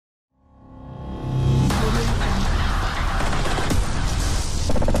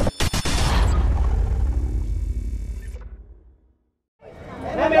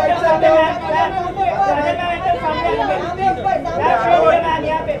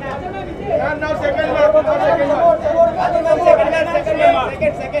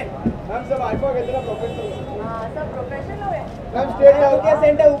Ma'am सब IIFA कितना professional है। हां सब प्रोफेशनल हो गए। मैम स्ट्रेट डाउन के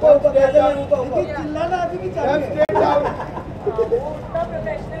सेंटर ऊपर ऊपर चिल्लाना अभी भी मैम स्ट्रेट डाउन सब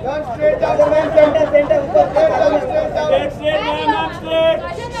professional. Ma'am straight down ma'am centre centre ऊपर straight down straight ma'am straight.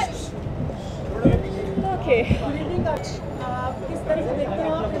 Okay किस तरह से देखते हो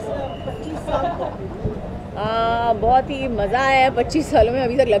आप इस 25 साल को? बहुत ही मज़ा आया है 25 सालों में।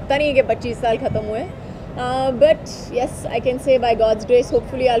 अभी तक लगता नहीं है कि 25 साल ख़त्म हुए। But yes I can say by God's grace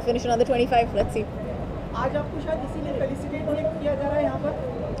hopefully I will finish another 25। Let's see. आज आपको शायद इसीलिए फेलिसिटेट किया जा रहा है यहाँ पर।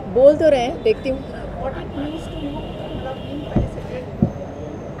 बोल तो रहे हैं, देखती हूँ। What it means to you मतलब being felicitated?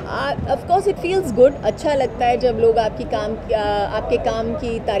 Of course it feels good. अच्छा लगता है जब लोग आपके काम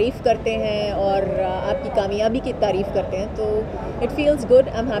की तारीफ़ करते हैं और आपकी कामयाबी की तारीफ़ करते हैं, तो it feels good.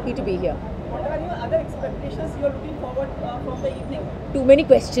 I am happy to be here. What are your other expectations you are looking forward from the evening? Too many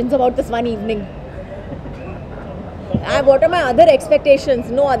questions about this one evening. What are my other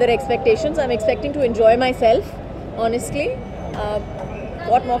expectations? No other expectations. I'm expecting to enjoy myself, honestly.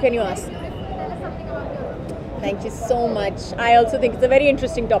 What more can you ask? Thank you so much. I also think it's a very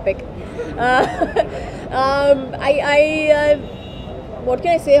interesting topic. What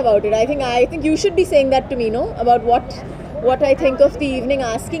can I say about it? I think you should be saying that to me, no? About what I think of the evening.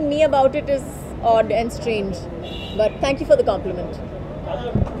 Asking me about it is odd and strange. But thank you for the compliment.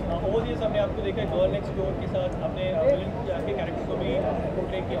 Over this हमने आपको देखा girl next door के साथ आपने villain के character को भी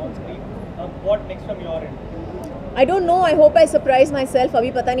portray किया on screen. What next from your and? I don't know. I hope I surprise myself.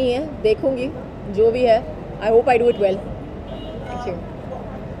 अभी पता नहीं है, देखूंगी जो भी है। I hope I do it well. Thank you.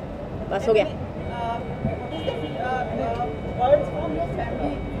 बस हो गया। Words from your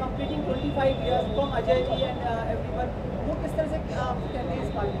family completing 25 years from Ajay ji and everyone. वो किस तरह से कहते हैं इस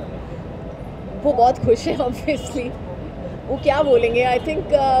बात पर? वो बहुत खुश हैं obviously. वो क्या बोलेंगे? I think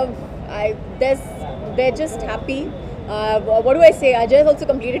they're just happy. What do I say? Ajay has also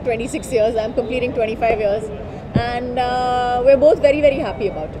completed 26 years. I'm completing 25 years, and we're both very very happy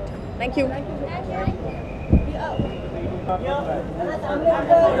about it. Thank you.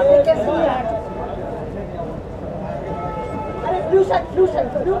 Blue shirt.